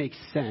only makes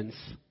sense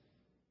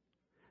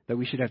that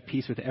we should have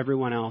peace with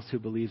everyone else who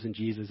believes in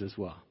Jesus as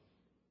well.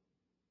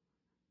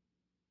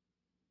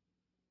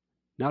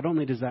 Not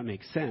only does that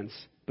make sense,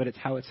 but it's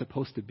how it's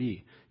supposed to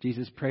be.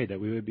 Jesus prayed that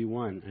we would be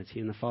one as he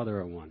and the Father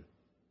are one.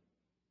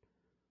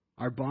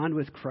 Our bond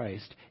with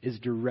Christ is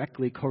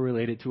directly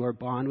correlated to our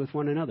bond with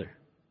one another.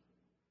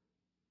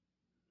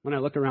 When I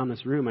look around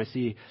this room, I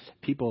see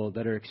people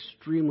that are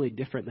extremely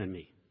different than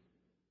me.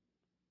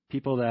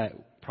 People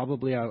that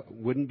probably I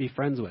wouldn't be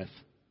friends with,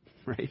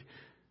 right?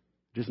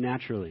 Just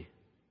naturally.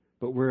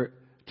 But we're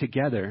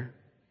together.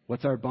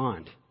 What's our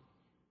bond?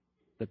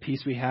 The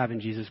peace we have in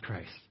Jesus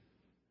Christ.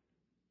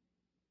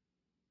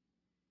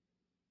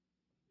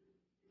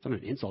 It's not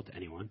an insult to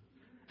anyone.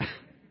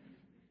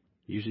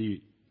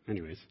 Usually,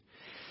 anyways.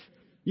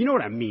 You know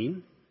what I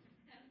mean.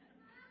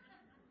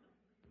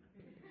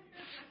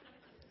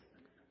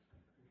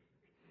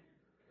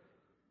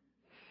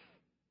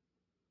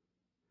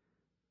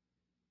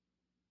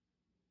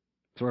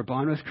 So our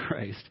bond with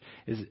Christ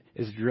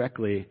is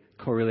directly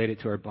correlated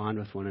to our bond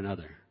with one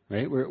another,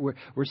 right?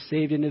 We're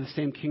saved into the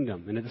same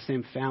kingdom, into the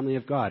same family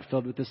of God,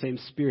 filled with the same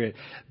Spirit,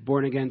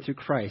 born again through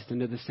Christ,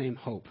 into the same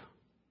hope.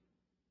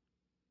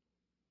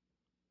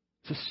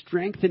 So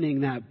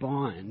strengthening that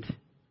bond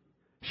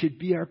should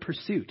be our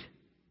pursuit.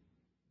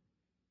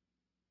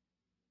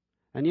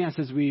 And yes,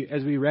 as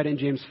we read in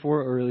James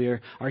 4 earlier,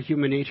 our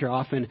human nature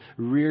often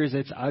rears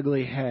its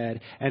ugly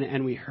head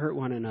and we hurt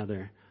one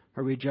another.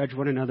 Or we judge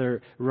one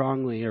another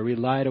wrongly, or we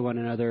lie to one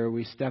another, or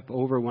we step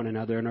over one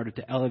another in order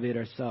to elevate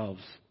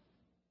ourselves.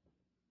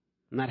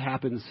 And that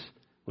happens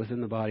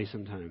within the body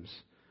sometimes.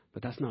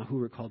 But that's not who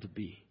we're called to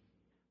be.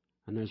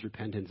 And there's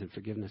repentance and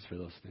forgiveness for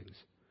those things.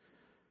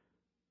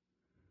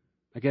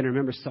 Again,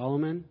 remember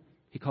Solomon?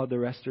 He called the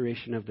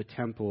restoration of the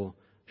temple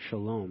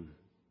shalom.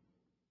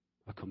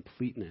 A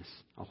completeness,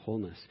 a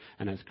wholeness.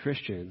 And as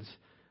Christians,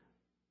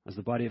 as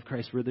the body of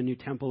Christ, we're the new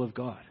temple of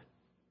God.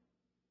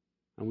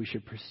 And we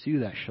should pursue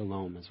that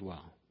shalom as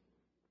well.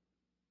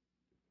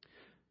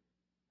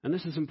 And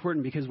this is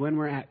important because when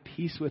we're at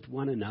peace with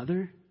one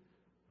another,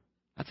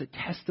 that's a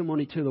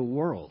testimony to the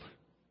world.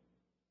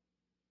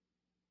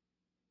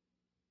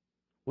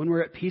 When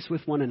we're at peace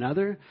with one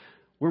another,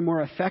 we're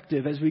more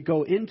effective as we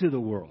go into the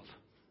world.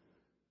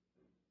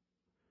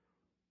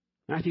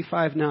 Matthew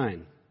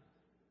 5:9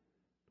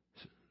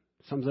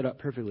 sums it up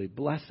perfectly.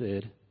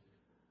 Blessed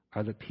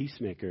are the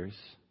peacemakers,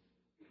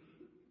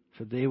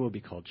 for they will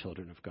be called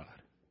children of God.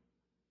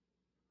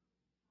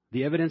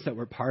 The evidence that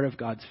we're part of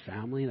God's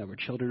family, that we're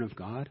children of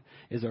God,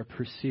 is our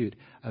pursuit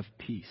of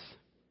peace.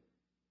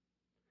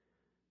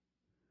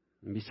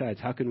 And besides,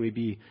 how can we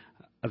be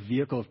a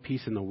vehicle of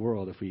peace in the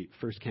world if we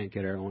first can't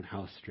get our own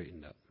house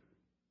straightened up?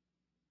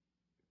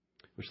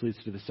 Which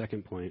leads to the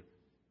second point.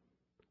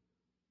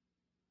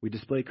 We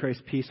display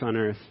Christ's peace on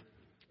earth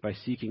by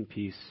seeking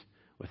peace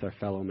with our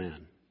fellow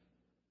man.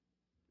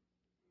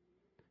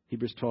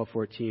 Hebrews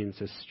 12:14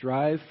 says,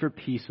 "Strive for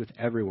peace with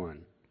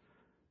everyone,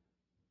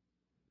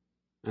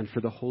 and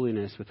for the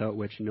holiness without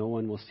which no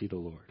one will see the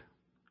Lord."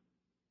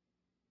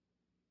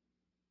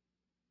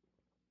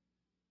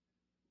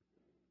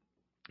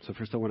 So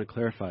first I want to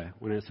clarify,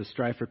 when it says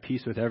strive for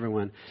peace with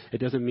everyone, it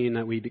doesn't mean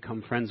that we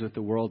become friends with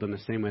the world in the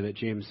same way that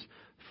James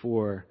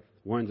 4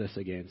 warns us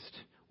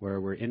against,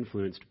 where we're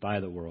influenced by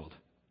the world.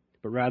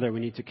 But rather, we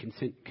need to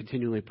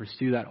continually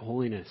pursue that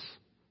holiness,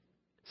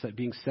 so that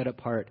being set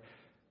apart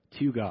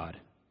to God,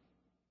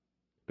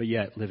 but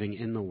yet living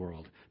in the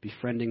world,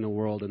 befriending the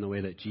world in the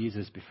way that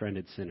Jesus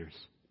befriended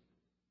sinners.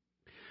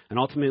 And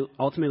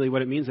ultimately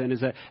what it means then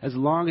is that as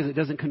long as it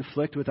doesn't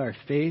conflict with our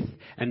faith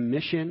and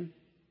mission,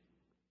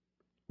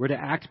 we're to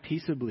act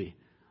peaceably.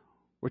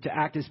 We're to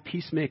act as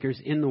peacemakers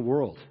in the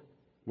world,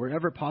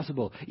 wherever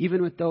possible,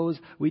 even with those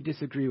we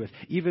disagree with,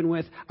 even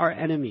with our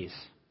enemies.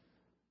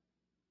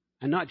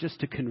 And not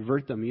just to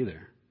convert them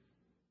either,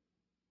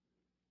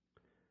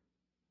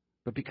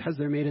 but because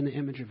they're made in the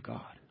image of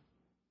God.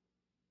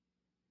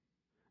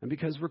 And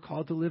because we're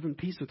called to live in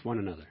peace with one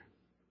another.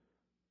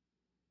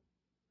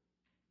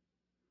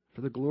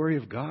 For the glory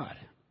of God.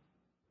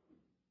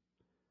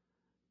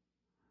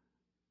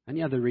 And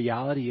yeah, the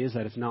reality is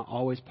that it's not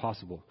always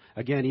possible.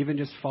 Again, even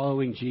just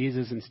following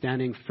Jesus and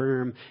standing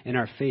firm in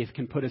our faith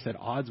can put us at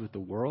odds with the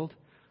world.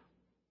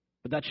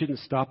 But that shouldn't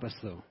stop us,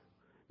 though.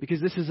 Because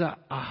this is a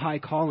high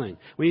calling.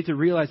 We need to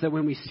realize that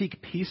when we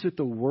seek peace with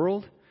the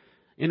world,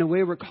 in a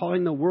way we're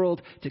calling the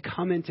world to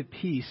come into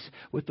peace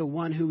with the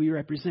one who we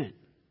represent.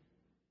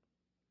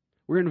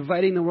 We're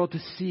inviting the world to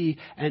see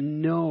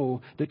and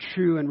know the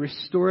true and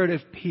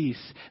restorative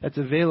peace that's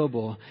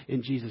available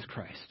in Jesus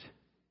Christ.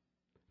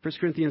 1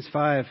 Corinthians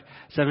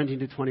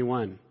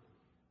 5:17-21.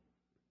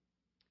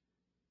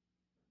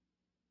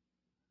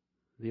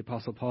 The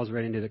Apostle Paul is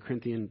writing to the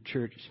Corinthian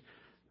church,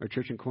 or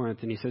church in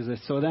Corinth, and he says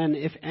this: "So then,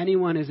 if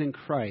anyone is in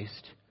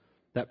Christ,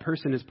 that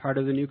person is part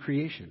of the new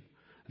creation.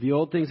 The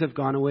old things have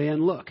gone away,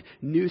 and look,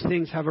 new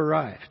things have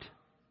arrived.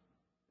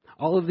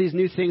 All of these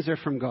new things are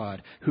from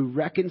God, who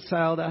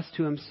reconciled us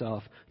to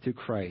himself through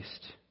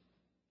Christ.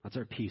 That's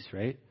our peace,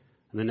 right?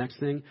 And the next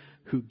thing,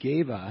 who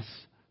gave us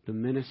the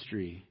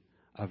ministry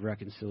of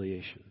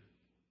reconciliation.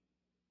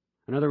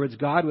 In other words,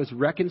 God was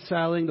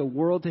reconciling the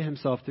world to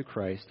himself through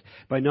Christ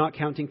by not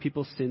counting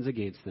people's sins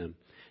against them.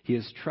 He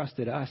has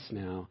trusted us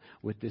now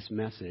with this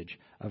message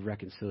of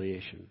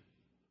reconciliation.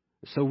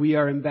 So we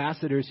are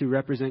ambassadors who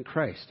represent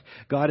Christ.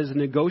 God is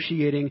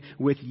negotiating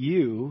with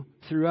you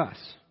through us.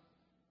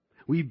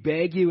 We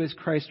beg you as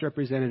Christ's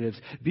representatives,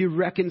 be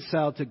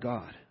reconciled to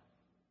God.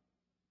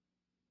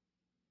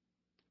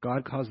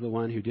 God caused the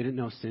one who didn't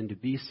know sin to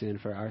be sin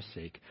for our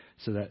sake,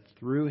 so that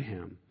through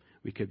him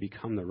we could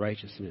become the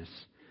righteousness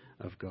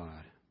of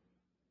God.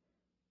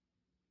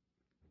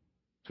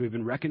 So we've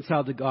been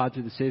reconciled to God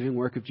through the saving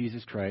work of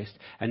Jesus Christ,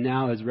 and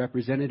now as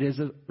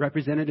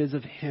representatives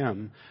of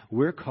him,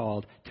 we're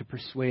called to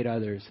persuade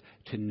others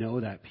to know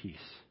that peace.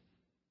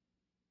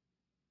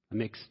 That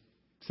makes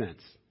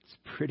sense.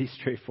 It's pretty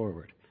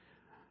straightforward.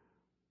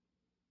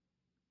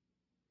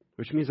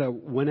 Which means that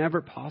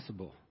whenever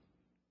possible,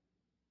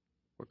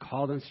 we're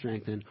called and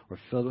strengthened, we're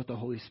filled with the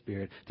Holy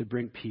Spirit to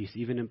bring peace,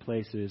 even in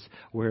places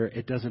where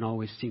it doesn't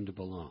always seem to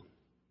belong,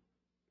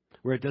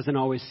 where it doesn't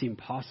always seem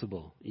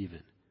possible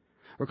even.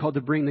 We're called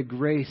to bring the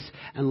grace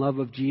and love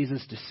of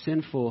Jesus to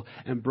sinful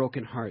and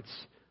broken hearts,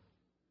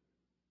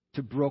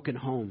 to broken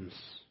homes,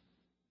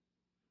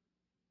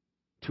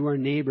 to our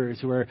neighbors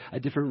who are a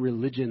different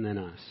religion than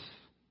us.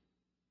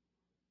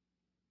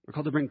 We're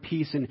called to bring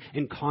peace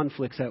in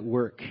conflicts at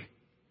work,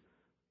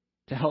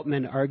 to help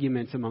mend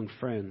arguments among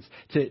friends,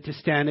 to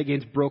stand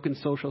against broken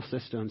social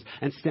systems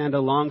and stand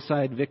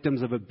alongside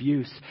victims of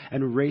abuse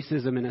and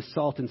racism and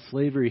assault and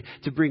slavery,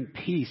 to bring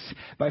peace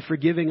by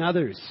forgiving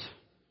others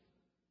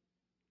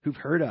who've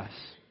hurt us,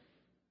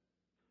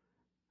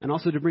 and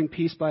also to bring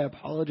peace by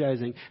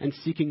apologizing and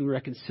seeking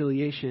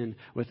reconciliation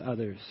with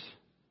others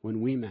when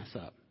we mess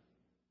up.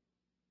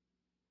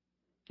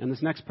 And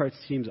this next part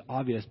seems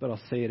obvious, but I'll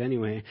say it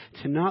anyway.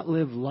 To not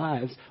live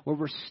lives where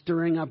we're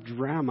stirring up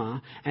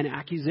drama and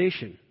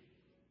accusation.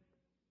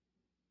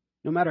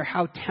 No matter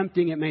how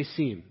tempting it may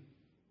seem.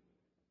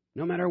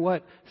 No matter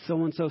what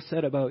so-and-so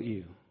said about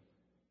you.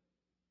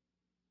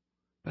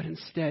 But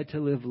instead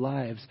to live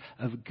lives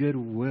of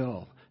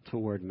goodwill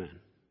toward men.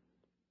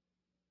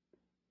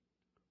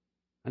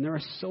 And there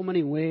are so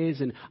many ways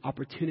and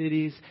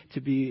opportunities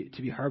to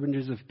be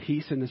harbingers of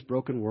peace in this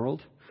broken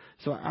world.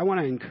 So I want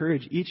to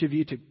encourage each of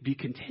you to be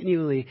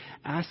continually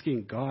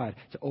asking God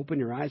to open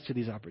your eyes to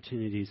these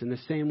opportunities in the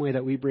same way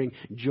that we bring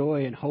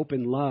joy and hope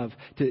and love,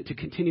 to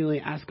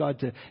continually ask God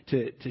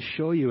to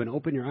show you and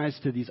open your eyes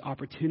to these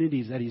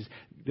opportunities that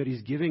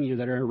He's giving you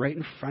that are right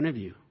in front of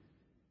you.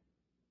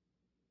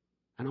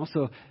 And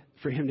also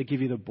for Him to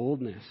give you the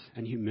boldness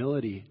and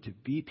humility to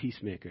be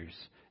peacemakers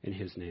in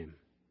His name.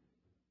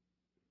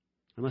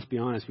 And let's be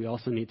honest, we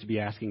also need to be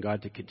asking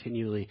God to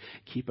continually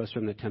keep us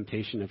from the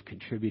temptation of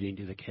contributing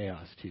to the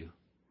chaos too.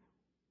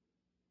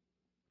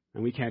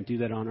 And we can't do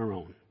that on our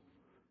own.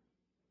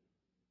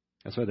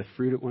 That's why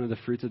one of the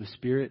fruits of the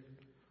Spirit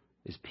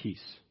is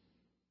peace.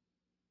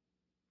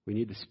 We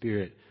need the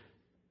Spirit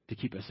to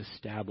keep us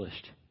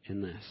established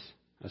in this.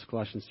 As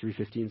Colossians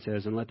 3:15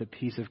 says, and let the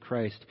peace of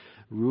Christ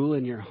rule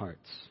in your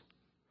hearts,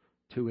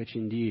 to which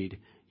indeed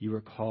you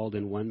are called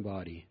in one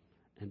body,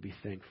 and be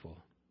thankful.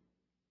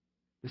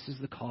 This is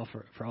the call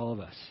for all of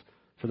us,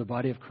 for the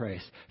body of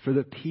Christ, for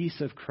the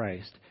peace of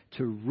Christ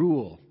to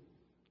rule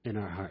in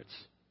our hearts.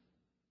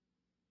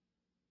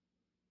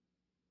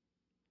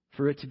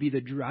 For it to be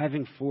the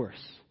driving force,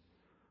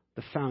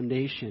 the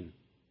foundation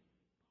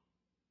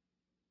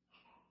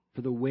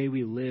for the way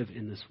we live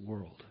in this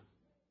world.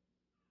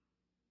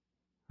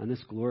 And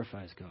this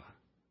glorifies God.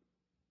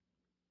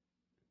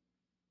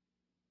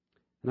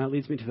 And that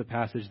leads me to the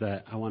passage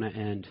that I want to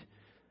end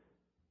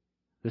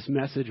this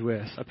message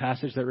with, a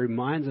passage that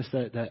reminds us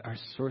that our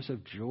source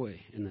of joy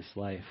in this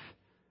life,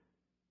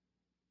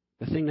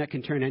 the thing that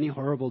can turn any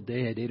horrible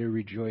day a day to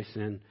rejoice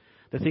in,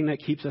 the thing that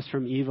keeps us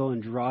from evil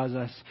and draws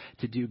us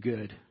to do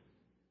good,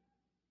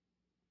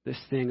 this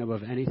thing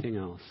above anything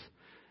else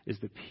is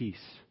the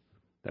peace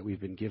that we've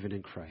been given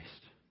in Christ.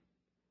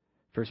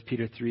 1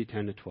 Peter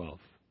 3:10-12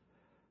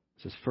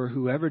 says, for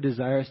whoever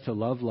desires to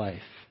love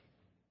life,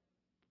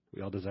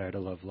 we all desire to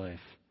love life,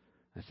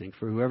 I think,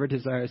 for whoever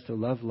desires to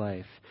love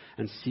life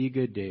and see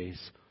good days,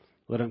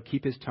 let him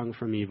keep his tongue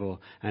from evil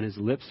and his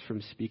lips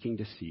from speaking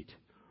deceit.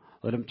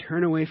 Let him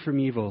turn away from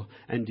evil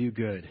and do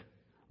good.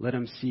 Let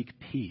him seek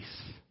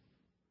peace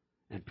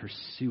and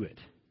pursue it.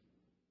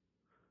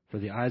 For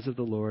the eyes of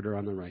the Lord are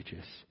on the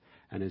righteous,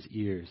 and his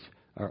ears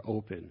are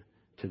open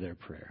to their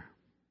prayer.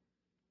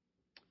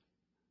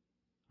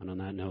 And on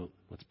that note,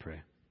 let's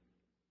pray.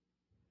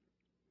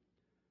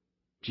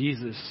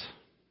 Jesus,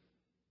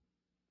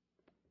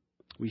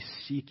 we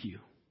seek you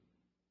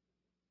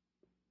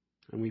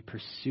and we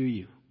pursue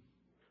you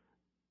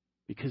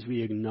because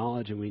we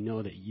acknowledge and we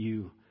know that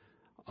you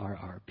are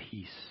our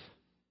peace.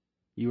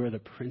 You are the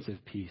Prince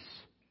of Peace.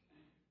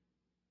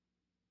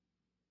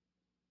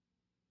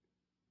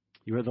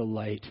 You are the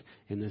light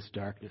in this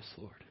darkness,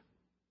 Lord.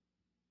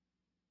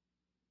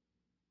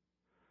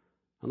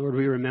 And Lord,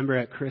 we remember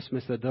at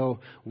Christmas that though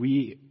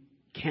we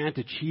can't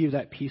achieve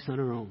that peace on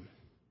our own,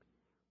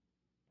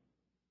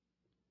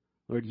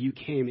 Lord, you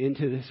came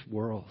into this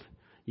world.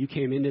 You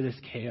came into this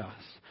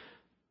chaos,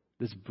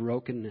 this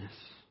brokenness,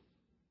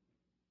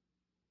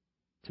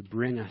 to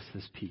bring us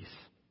this peace.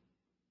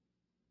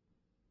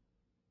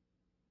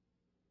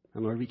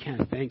 And Lord, we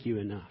can't thank you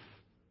enough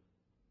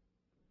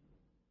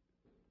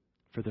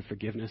for the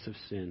forgiveness of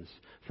sins,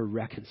 for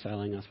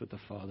reconciling us with the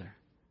Father.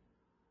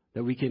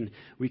 That we can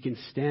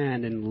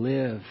stand and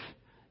live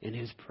in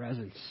His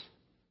presence.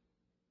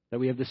 That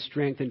we have the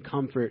strength and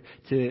comfort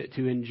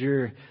to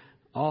endure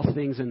all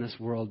things in this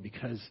world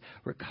because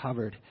we're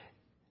covered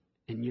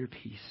in your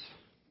peace.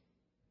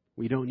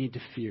 We don't need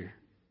to fear.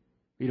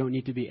 We don't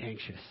need to be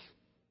anxious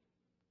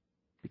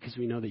because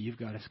we know that you've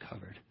got us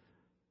covered,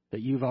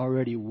 that you've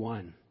already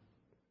won.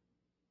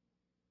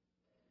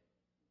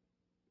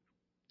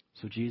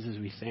 So Jesus,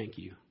 we thank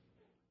you.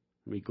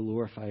 We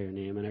glorify your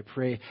name. And I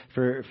pray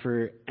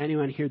for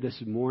anyone here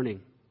this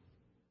morning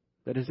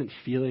that isn't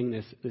feeling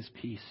this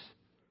peace,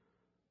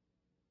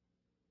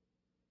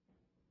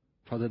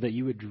 Father, that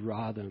you would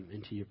draw them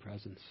into your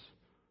presence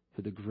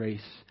through the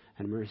grace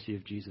and mercy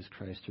of Jesus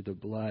Christ, through the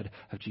blood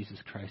of Jesus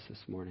Christ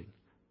this morning.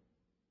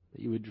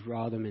 That you would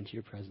draw them into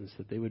your presence,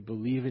 that they would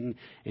believe in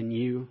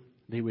you,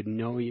 they would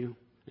know you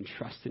and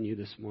trust in you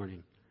this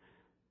morning,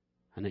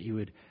 and that you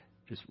would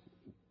just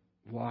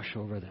wash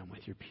over them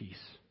with your peace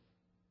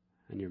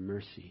and your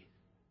mercy.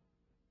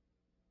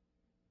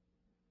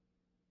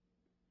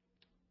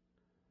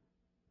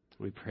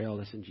 We pray all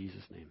this in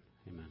Jesus' name.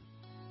 Amen.